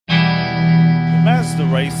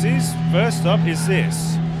races. First up is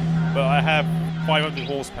this. But I have 500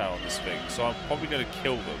 horsepower on this thing, so I'm probably going to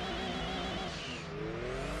kill them.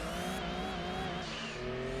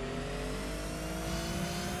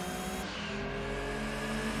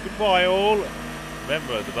 Goodbye all.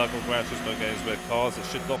 Remember, the Battle Gran Turismo games where cars that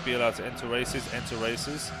should not be allowed to enter races, enter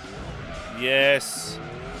races. Yes,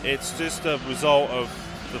 it's just a result of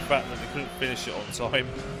the fact that they couldn't finish it on time.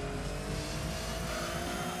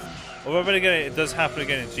 Although then again, it does happen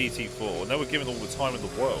again in GT4. Now we're given all the time in the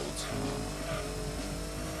world.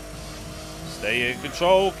 Stay in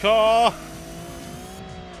control, car!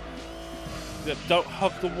 Don't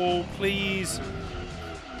hug the wall, please.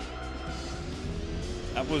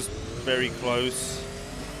 That was very close.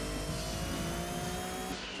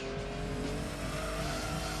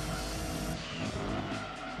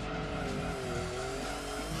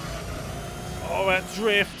 Oh, that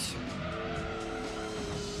drift!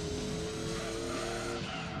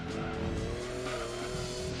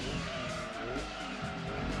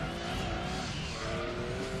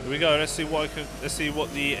 Here we go. Let's see what let's see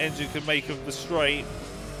what the engine can make of the straight.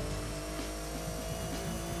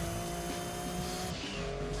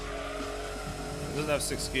 It doesn't have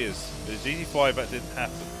 6 gears. The GT5 that didn't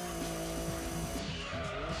happen.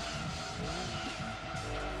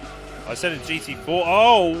 I said in GT4.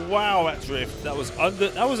 Oh wow, that drift. That was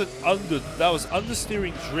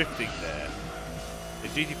understeering drifting there. In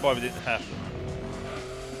GT5 it didn't happen.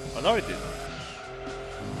 I know it didn't.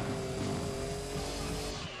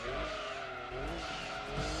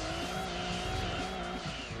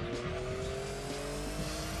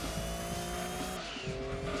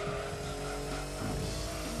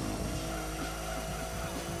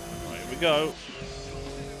 Go.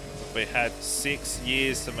 They had 6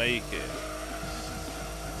 years to make it.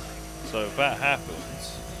 So if that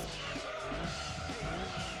happens,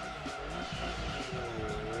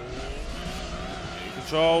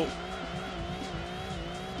 control.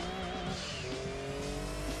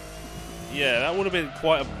 Yeah, that would have been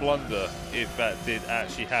quite a blunder if that did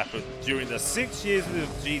actually happen during the 6 years of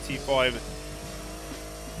GT5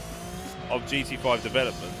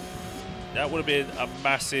 development. That would have been a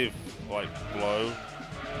massive blow.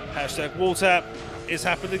 Hashtag wall tap. It's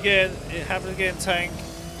happened again. It happened again, tank.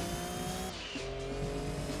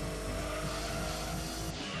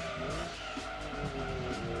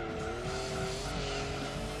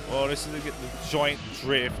 Oh, this is to get the giant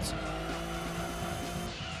drift.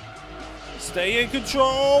 Stay in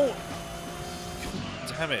control.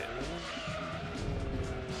 Damn it.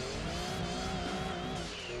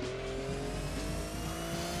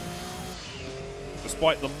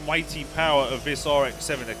 Despite the mighty power of this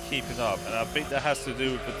RX-7, they're keeping up, and I think that has to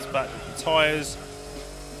do with the fact that the tyres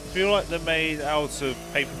feel like they're made out of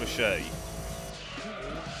paper mache.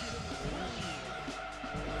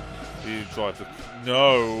 You drive the...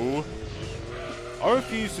 No! I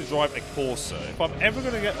refuse to drive a Corsair. If I'm ever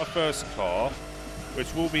going to get my first car,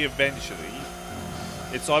 which will be eventually,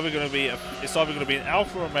 it's either going to be an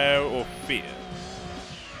Alfa Romeo or Fiat.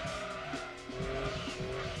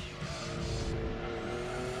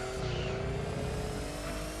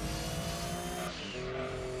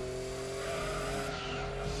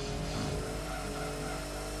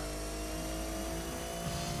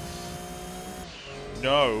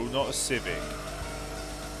 No, not a Civic.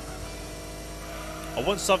 I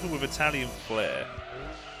want something with Italian flair.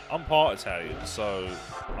 I'm part Italian, so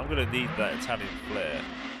I'm going to need that Italian flair.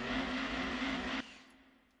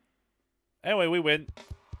 Anyway, we win.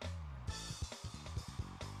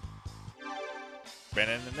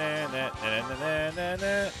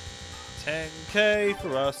 10k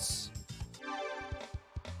for us.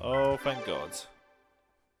 Oh, thank God.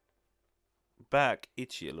 Back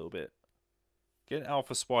itchy a little bit. Get an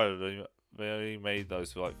Alpha Spider, they only made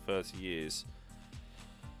those for like 30 years.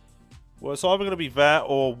 Well, it's either going to be that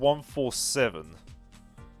or 147.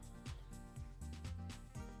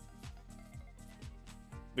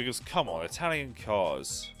 Because, come on, Italian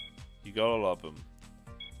cars. You gotta love them.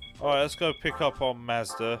 Alright, let's go pick up our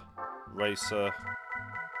Mazda Racer.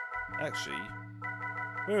 Actually,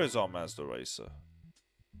 where is our Mazda Racer?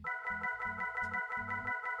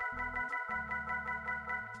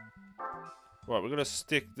 Right, we're going to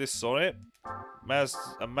stick this on it.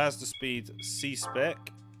 A Mazda Speed C-Spec.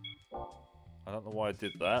 I don't know why I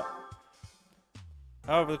did that.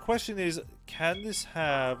 However, the question is, can this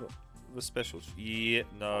have the special... Yeah,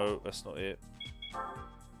 no, that's not it.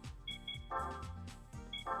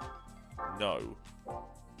 No.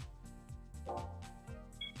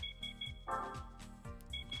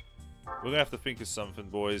 We're going to have to think of something,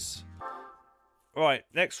 boys. Right,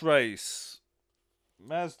 next race.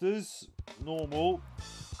 Mazdas, normal.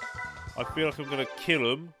 I feel like I'm going to kill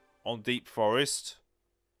them on Deep Forest.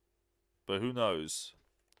 But who knows?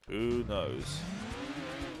 Who knows?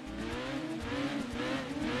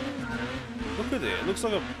 Look at it. It looks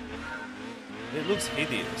like a... It looks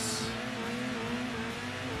hideous.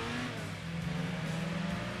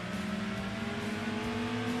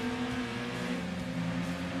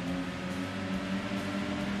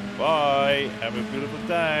 Bye. Have a beautiful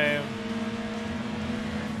time.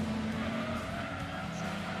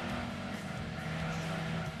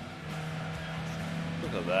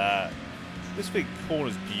 Look at that. This thing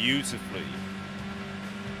corners beautifully.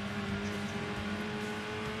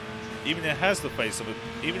 Even it has the face of a,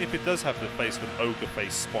 even if it does have the face of an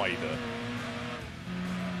ogre-faced spider.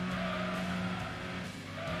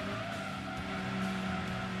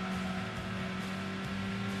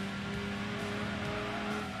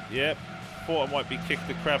 Yep, thought I might be kicked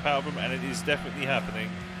the crap out of him, and it is definitely happening.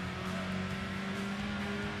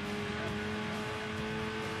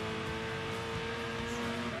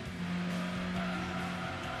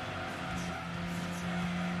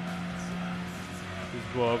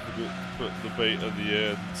 Rather put the bait at the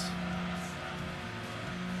end.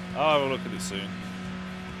 I'll have a look at it soon.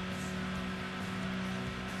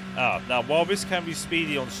 Now while this can be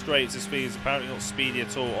speedy on straights, this thing is apparently not speedy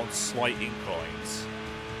at all on slight inclines.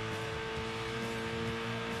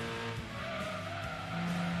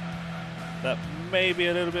 That may be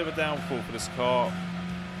a little bit of a downfall for this car.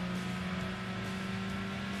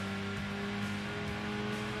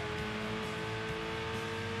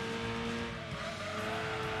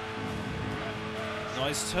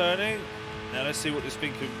 Nice turning. Now let's see what this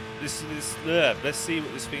thing can. Let's see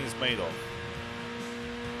what this thing is made of.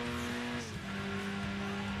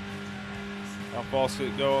 How fast can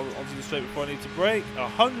it go onto the straight before I need to brake?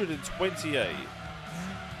 128.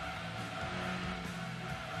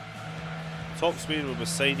 Top speed of a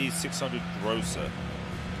Mercedes 600 grosser.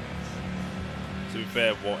 To be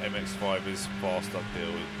fair, what MX-5 is fast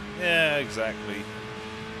uphill. Yeah, exactly.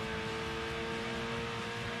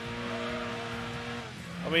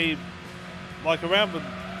 I mean, like around the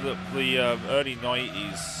early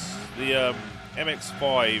 90s, the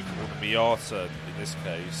MX-5 or the Miata in this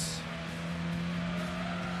case,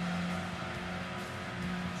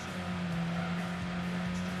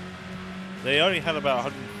 they only had about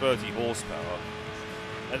 130 horsepower.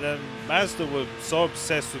 And then Mazda were so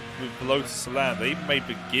obsessed with the Lotus Elan, they even made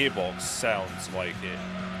the gearbox sound like it.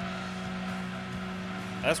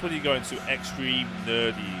 That's when you go into extreme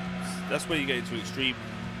nerdy. That's when you get into extreme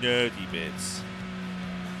nerdy bits.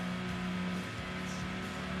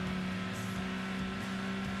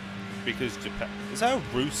 Because Japan... Is that a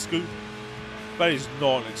roof scoop? That is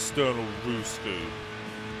not an external roof scoop.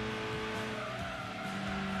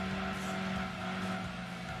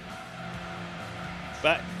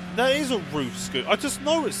 That is a roof scoop. I just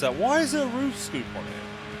noticed that. Why is there a roof scoop on it?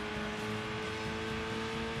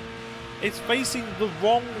 It's facing the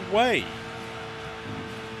wrong way.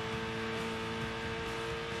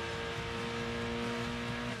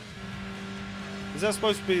 Is that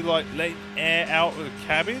supposed to be like letting air out of the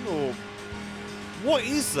cabin, or what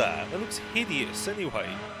is that? That looks hideous anyway.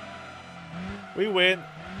 We win.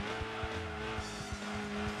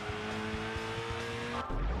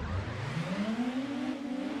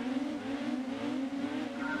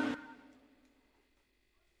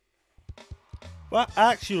 That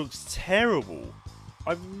actually looks terrible.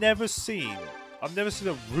 I've never seen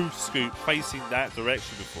a roof scoop facing that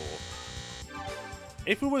direction before.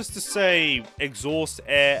 If it was to say exhaust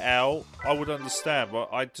air out, I would understand, but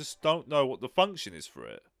I just don't know what the function is for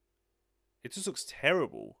it. It just looks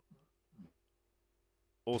terrible.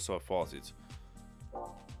 Also, I farted.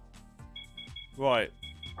 Right.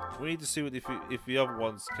 We need to see what if the other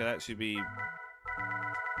ones can actually be...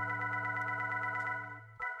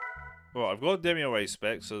 Right, I've got a demi array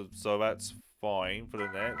spec, so that's fine for the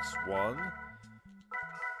next one.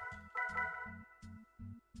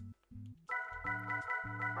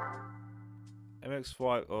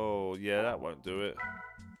 MX-5, oh yeah, that won't do it.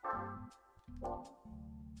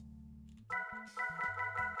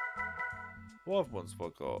 What other ones have I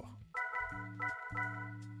got?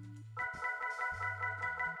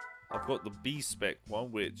 I've got the B spec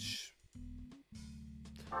one, which...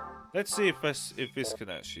 Let's see if this can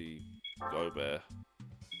actually go there.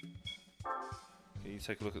 Can you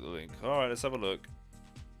take a look at the link? Alright, let's have a look.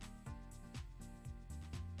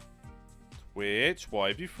 Twitch, why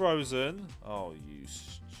have you frozen? Oh, you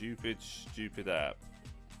stupid app.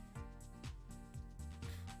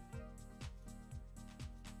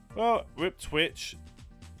 Well, rip Twitch.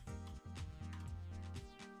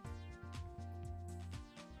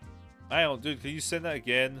 Hang on, dude. Can you send that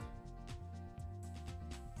again?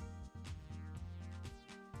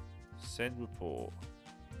 Send report.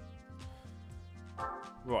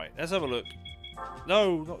 Right, let's have a look.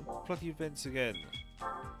 No, not bloody events again.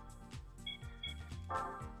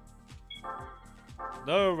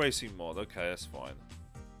 No racing mod. Okay, that's fine.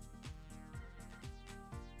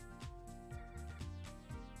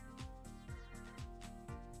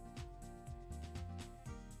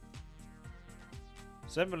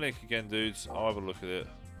 Send me a link again, dudes. I'll have a look at it.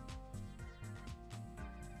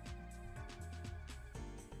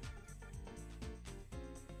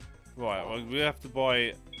 Right, well, we have to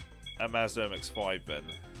buy a Mazda MX-5 then.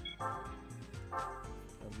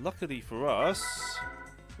 And luckily for us,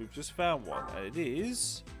 we've just found one, and it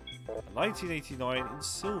is a 1989 in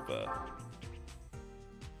silver.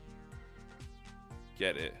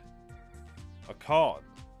 Get it? I can't.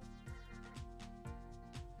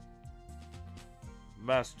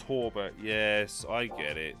 Maz Turbo, yes, I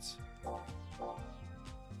get it.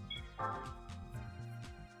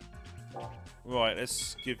 Right,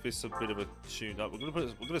 let's give this a bit of a tune up. We're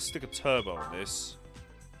gonna stick a turbo on this.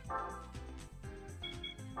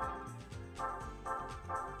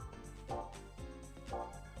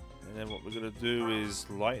 And then what we're gonna do is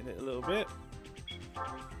lighten it a little bit.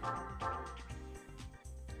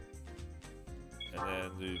 And then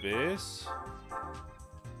do this.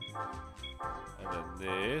 And then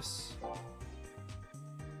this.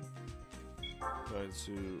 Go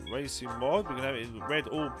into racing mod. We're gonna have it in red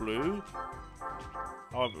or blue.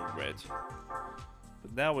 I have it in red.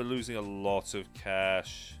 But now we're losing a lot of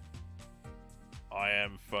cash. I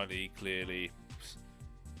am funny, clearly.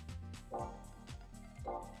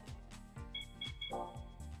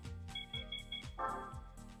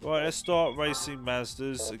 Right, let's start racing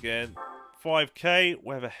Mazdas again. 5k,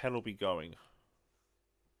 where the hell are we going?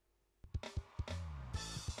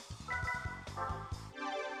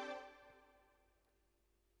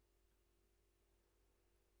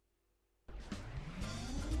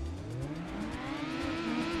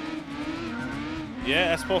 Yeah,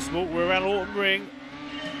 that's possible. We're around Autumn Ring.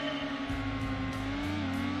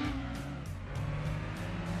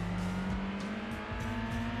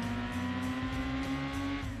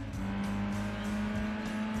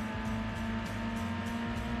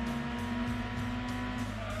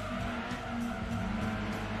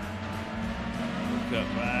 Look at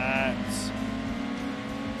that.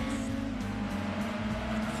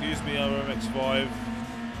 Excuse me, RMX5.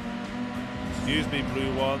 Excuse me,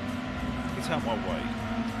 blue one. Get out my way.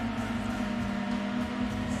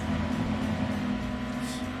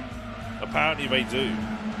 Apparently they do.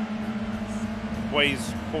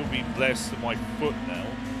 Weighs probably less than my foot now.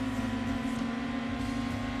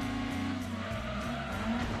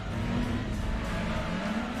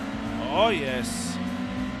 Oh yes.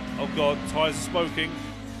 Oh god, tyres are smoking.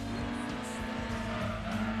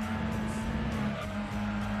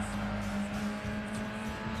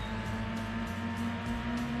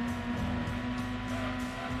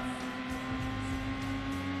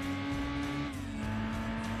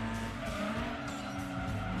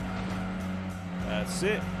 That's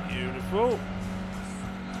it. Beautiful.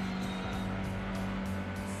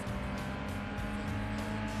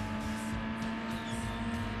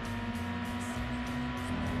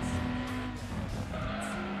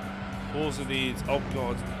 Also needs. Oh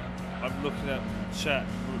god, I'm looking at chat.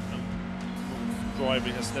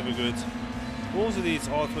 Driving. That's never good. Also needs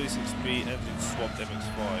R26B engine swapped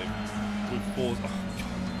MX-5 with Forza. Oh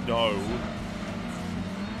god, no.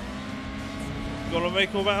 Gotta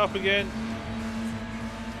make all that up again.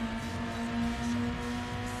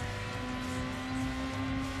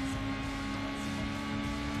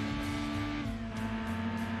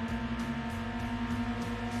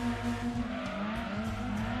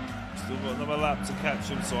 Still got another lap to catch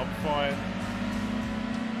him, so I'm fine.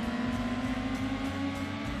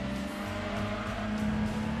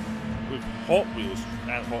 With Hot Wheels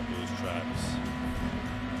and Hot Wheels tracks.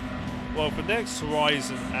 Well, if the next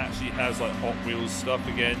Horizon actually has like Hot Wheels stuff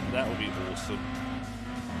again, that would be awesome.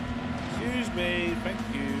 Excuse me, thank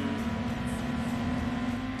you.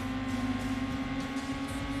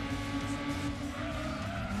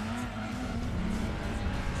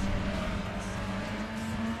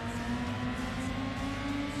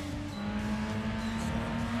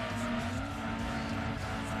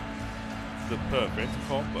 The perfect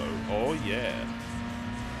combo. Oh yeah.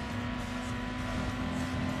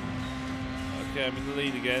 Okay, I'm in the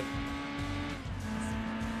lead again.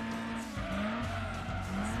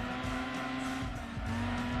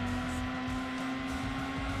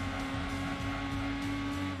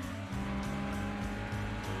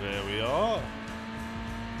 There we are.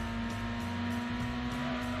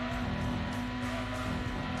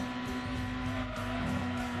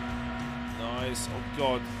 nice. Oh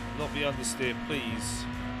god, not the understeer, please.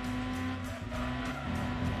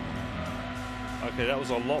 Okay, that was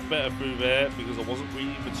a lot better through there because I wasn't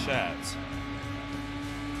reading the chat.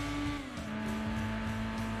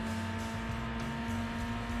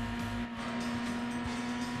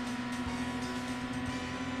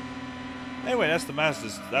 Anyway, that's the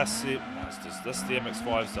Mazdas. That's it. Mazdas. That's the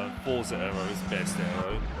MX-5's done. Forza Aero is best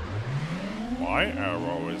aero. My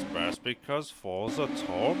aero is best because Forza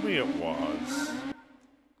told me it was.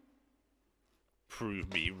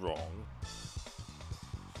 Prove me wrong.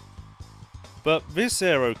 But this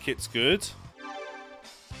aero kit's good.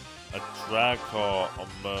 A drag car on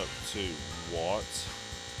Merc 2. What?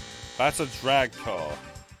 That's a drag car.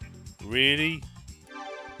 Really?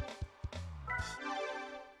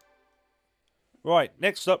 Right,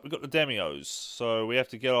 next up we've got the Demios. So we have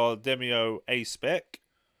to get our Demio A spec.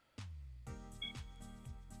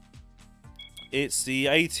 It's the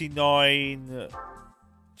 89,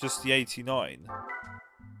 just the 89.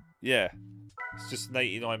 Yeah, it's just an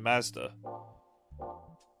 89 Mazda.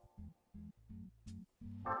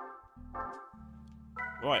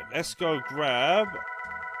 Right, let's go grab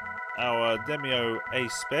our Demio A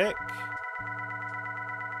spec.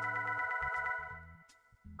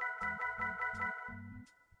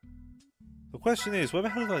 The question is, where the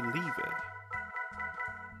hell did I leave it?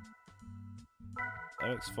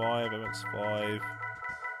 MX-5, MX-5,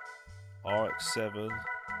 RX-7.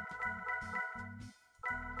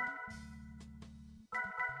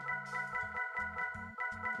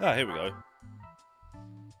 Ah, here we go.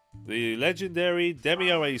 The legendary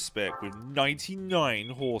Demio A spec with 99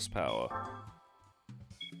 horsepower.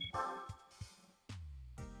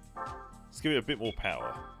 Let's give it a bit more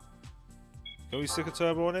power. Can we stick a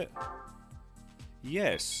turbo on it?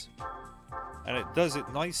 Yes. And it does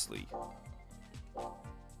it nicely.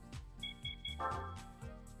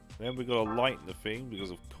 Then we got to lighten the thing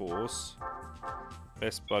because, of course,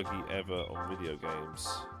 best buggy ever on video games.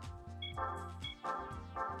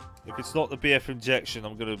 If it's not the BF injection,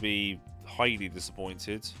 I'm going to be highly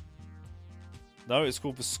disappointed. No, it's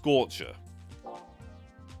called the Scorcher.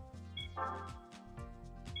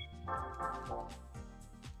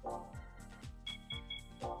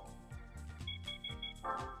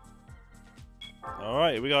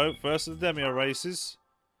 Alright, here we go. First of the Demio races.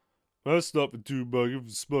 First up, the two-buggy from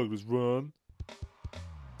Smuggler's Run.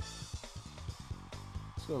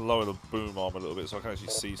 Just going to lower the boom arm a little bit so I can actually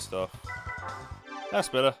see stuff. That's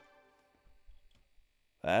better.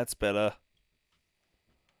 That's better.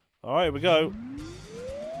 Alright, here we go.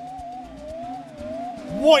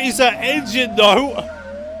 What is that engine, though?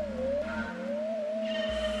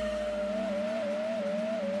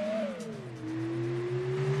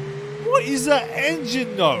 What is that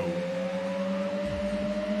engine, though?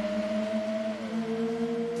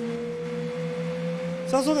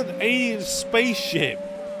 Sounds like an alien spaceship.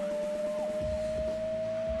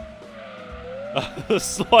 A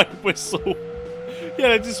slime whistle. Yeah,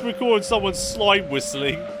 they just record someone slime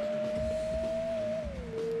whistling.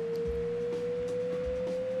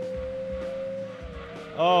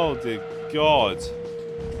 Oh dear God.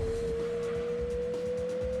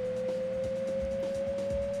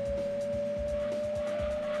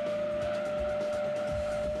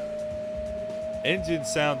 Engine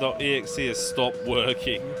sound.exe has stopped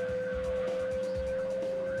working.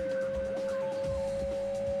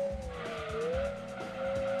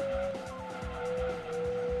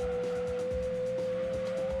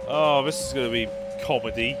 Oh, this is going to be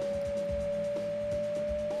comedy.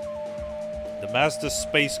 The Mazda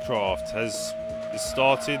spacecraft has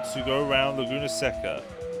started to go around Laguna Seca.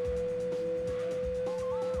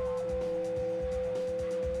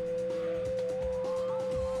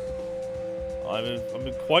 I'm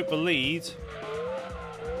in quite the lead.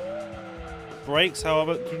 Brakes,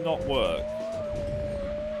 however, do not work.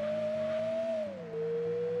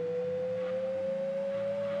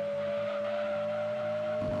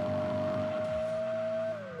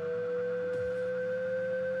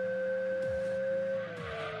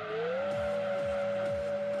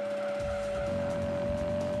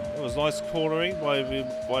 It was nice cornering by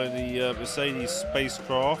the Mercedes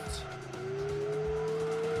spacecraft.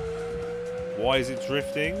 Why is it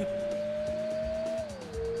drifting?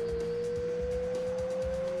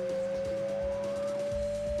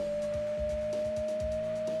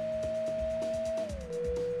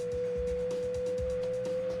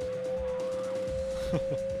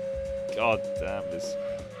 God damn, this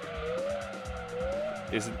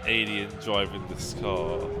is an alien driving this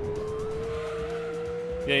car.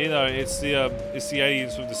 Yeah, you know, it's the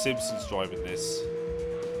aliens from The Simpsons driving this.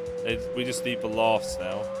 We just need the laughs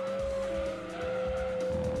now.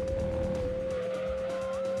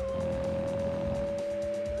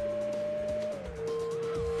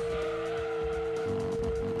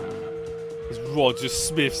 Roger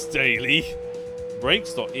Smith's daily.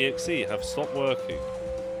 Brakes.exe have stopped working.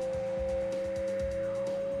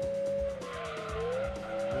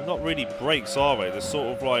 They're not really brakes, are they? They're sort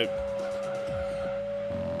of like...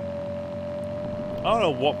 I don't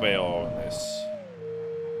know what they are on this.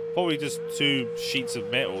 Probably just two sheets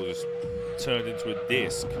of metal just turned into a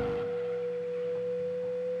disc.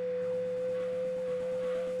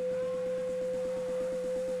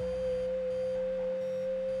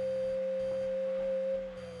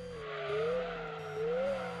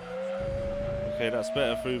 Okay, that's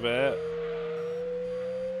better through there.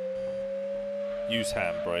 Use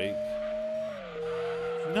handbrake.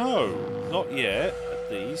 No, not yet,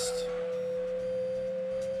 at least.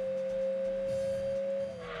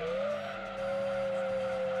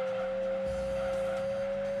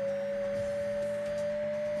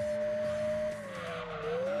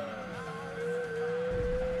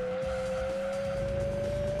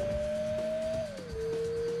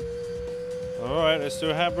 Alright, let's do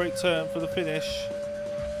a handbrake turn for the finish.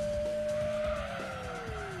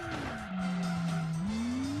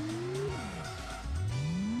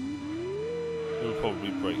 It'll probably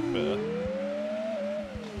brake better.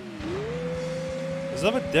 There's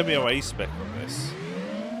another Demio spec on this.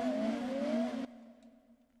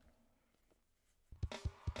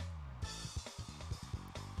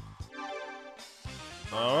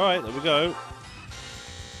 Alright, there we go.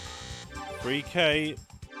 3K.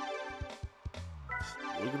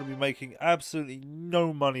 We're going to be making absolutely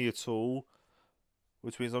no money at all,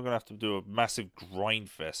 which means I'm going to have to do a massive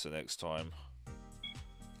grind fest the next time.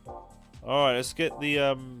 Alright, let's get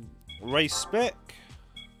the race spec.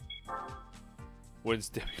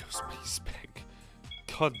 When's Demio's P spec?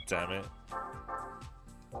 God damn it.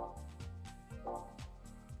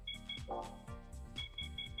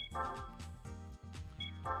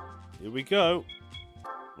 Here we go.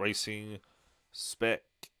 Racing spec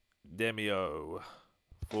Demio.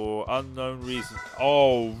 For unknown reasons.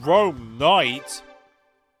 Oh, Rome Knight!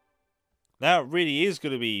 Now it really is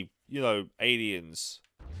going to be, you know, aliens.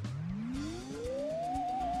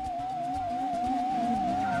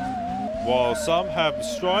 While some have the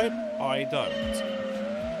stripe, I don't.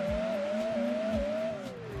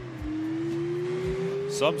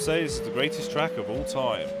 Some say it's the greatest track of all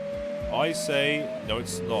time. I say, no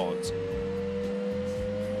it's not.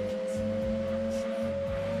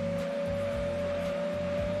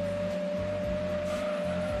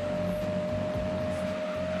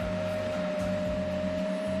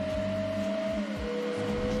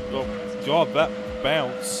 God, that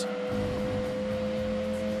bounce.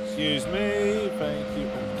 Excuse me, thank you.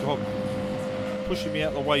 Oh God, pushing me out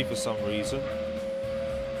of the way for some reason.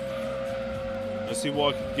 Let's see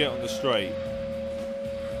what I can get on the straight.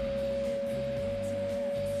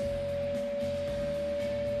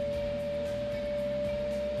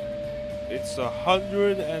 It's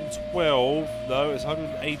 112. No, it's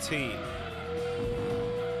 118.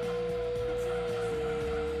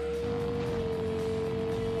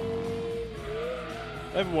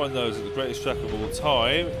 Everyone knows that the greatest track of all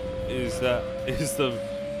time is to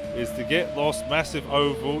get lost massive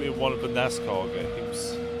oval in one of the NASCAR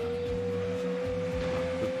games.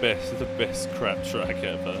 The best crap track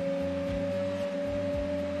ever.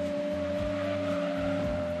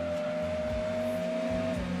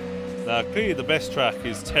 Now clearly the best track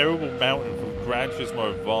is Terrible Mountain from Gran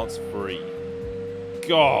Turismo Advance 3.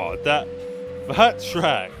 God, that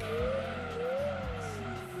track.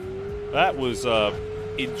 That was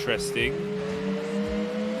interesting.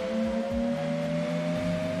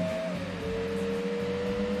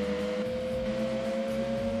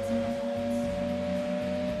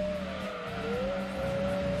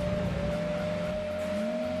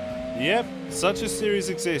 Yep, such a series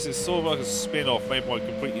exists. It's sort of like a spin-off made by a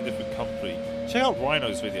completely different company. Check out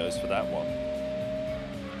Rhino's videos for that one.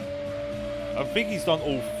 I think he's done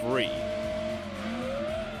all three.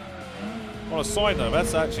 On a side note,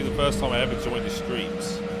 that's actually the first time I ever joined the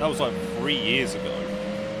streams. That was like 3 years ago.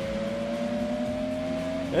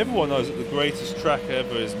 Everyone knows that the greatest track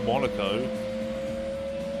ever is Monaco.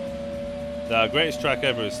 The greatest track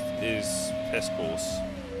ever is Test Course,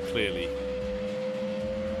 clearly.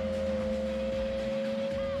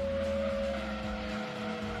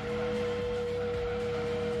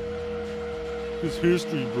 It's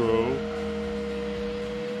history, bro.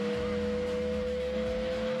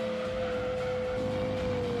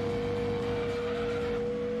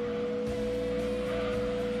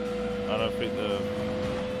 I don't think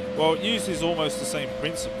well, it uses almost the same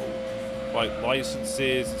principle. Like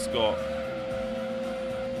licenses, it's got...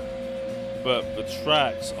 But the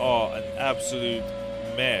tracks are an absolute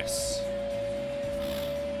mess.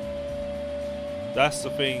 That's the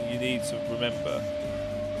thing you need to remember.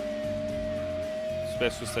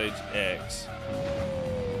 Special Stage X.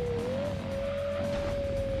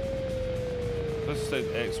 Special Stage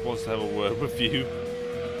X wants to have a word with you.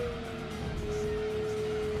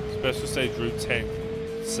 Special Stage Route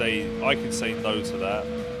 10 I can say no to that.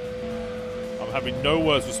 I'm having no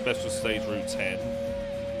words with Special Stage Route 10.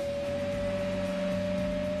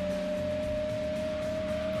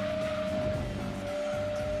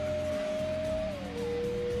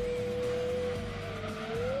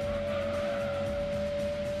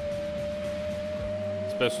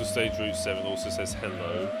 Special Stage Route 7 also says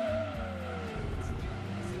hello.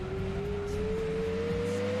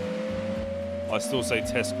 I still say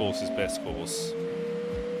test course is best course.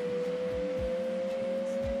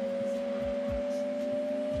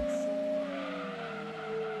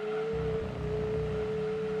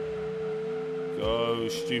 Go,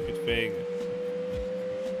 stupid thing.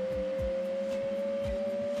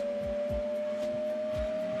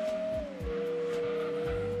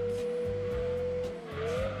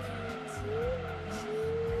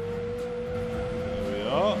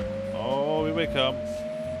 Come.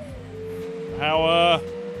 Power.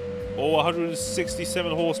 Oh,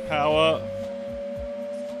 167 horsepower.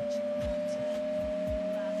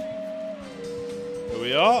 Here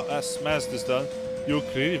we are. That's Mazda's done. You're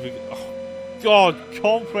clearly. Oh, God,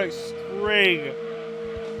 complex string.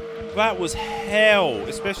 That was hell,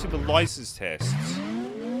 especially the license tests.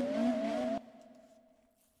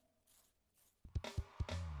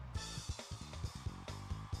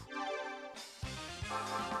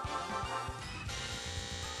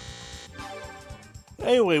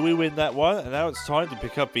 Anyway, we win that one, and now it's time to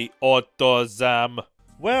pick up the AutoZam.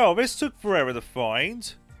 Well, this took forever to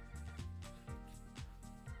find.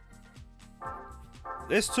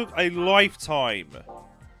 This took a lifetime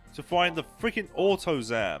to find the freaking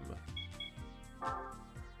AutoZam.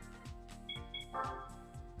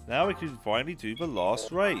 Now we can finally do the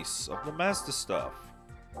last race of the Mazda stuff.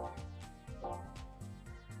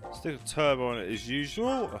 Stick a turbo on it as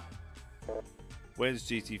usual. When's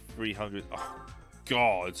GT300? Oh,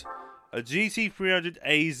 God. A GT300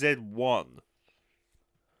 AZ1.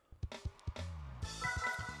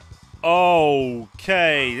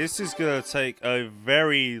 Okay, this is going to take a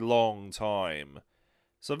very long time.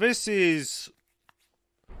 So this is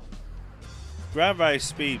Grand Valley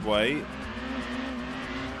Speedway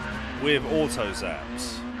with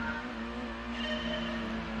AutoZams.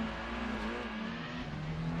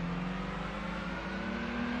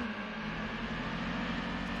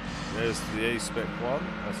 There's the A-Spec one.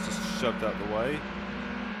 That's just shoved out the way.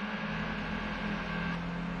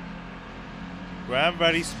 Grand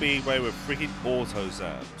Valley Speedway with freaking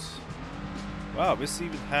AutoZams. Wow, this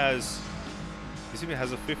even has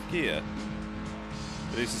a fifth gear.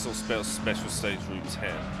 But this is all special stage Route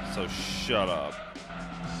 10. So shut up.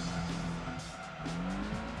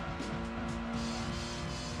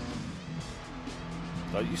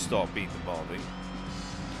 Don't you start being demanding.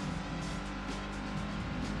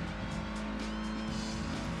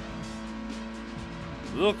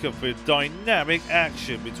 Look at the dynamic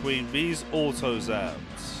action between these AutoZams.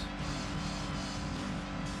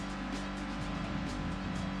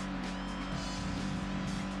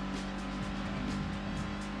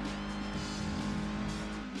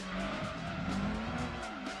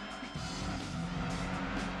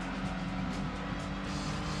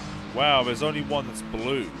 Wow, there's only one that's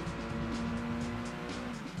blue.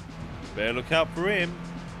 Better look out for him.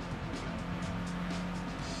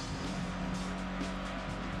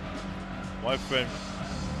 My friend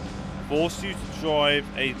forced you to drive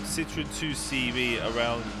a Citroen 2CV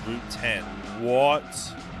around Route 10. What?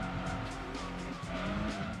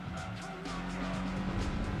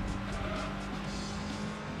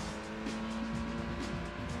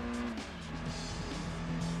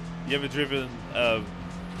 You ever driven a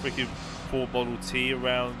freaking Ford Model T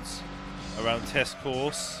around test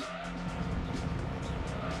course?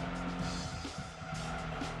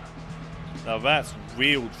 Now that's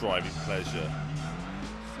real driving pleasure.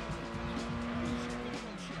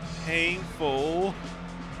 Painful.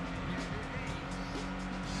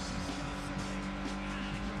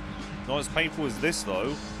 Not as painful as this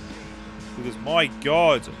though. Because my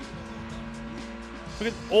God.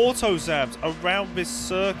 Look at AutoZams around this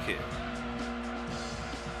circuit.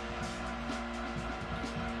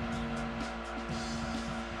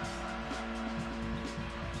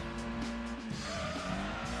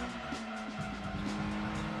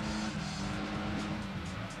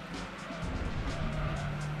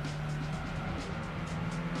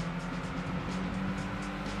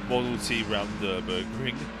 Model T round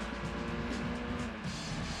Nürburgring.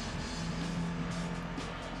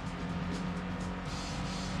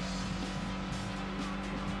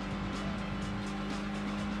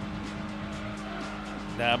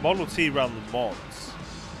 Nah, Model T around Le Mans.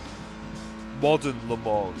 Modern Le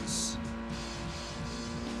Mans.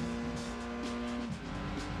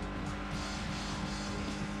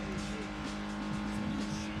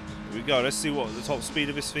 Here we go. Let's see what the top speed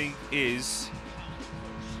of this thing is.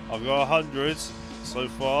 I've got 100 so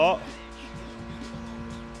far.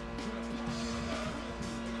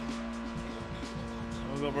 I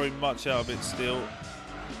haven't got very much out of it still.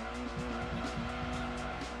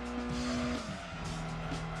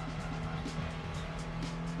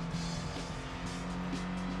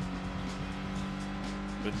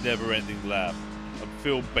 But never-ending lap. A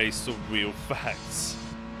film based on real facts.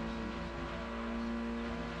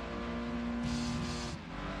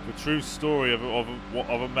 The true story of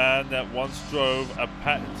a man that once drove a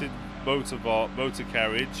patented motor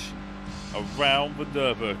carriage around the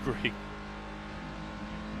Nürburgring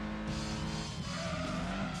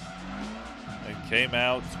and came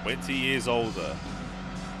out 20 years older.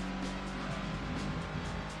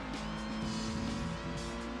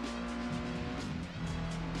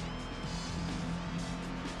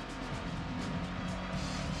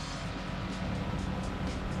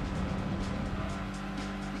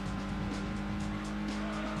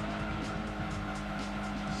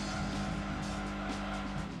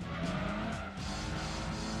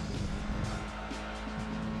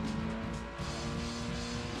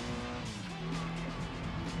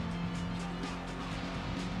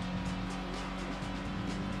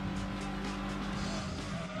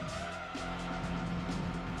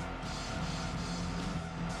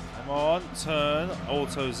 Come on, turn,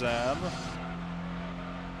 AutoZam.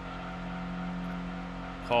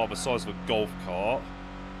 Car the size of a golf cart.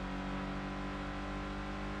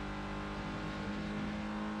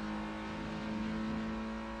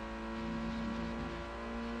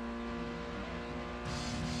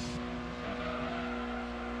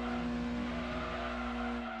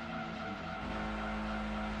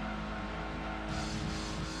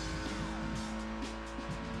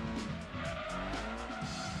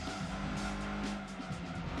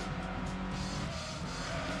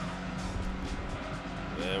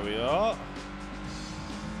 There we are.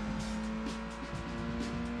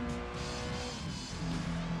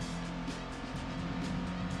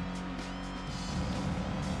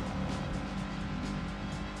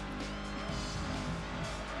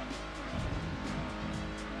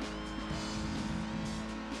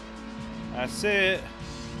 That's it.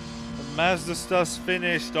 The Mazda stuff's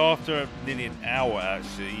finished after nearly an hour,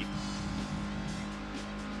 actually.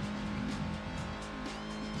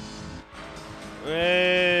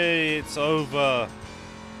 Hey, it's over.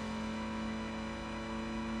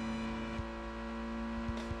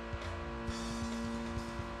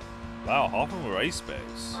 Wow, half of them were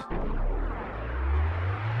A-specs.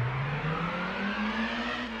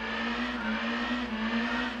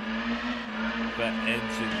 That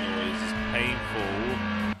engine noise is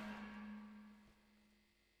painful.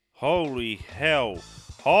 Holy hell.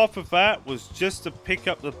 Half of that was just to pick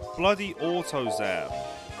up the bloody AutoZam.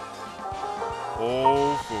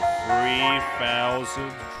 All for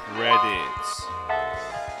 3,000 credits.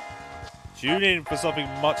 Tune in for something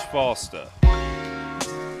much faster.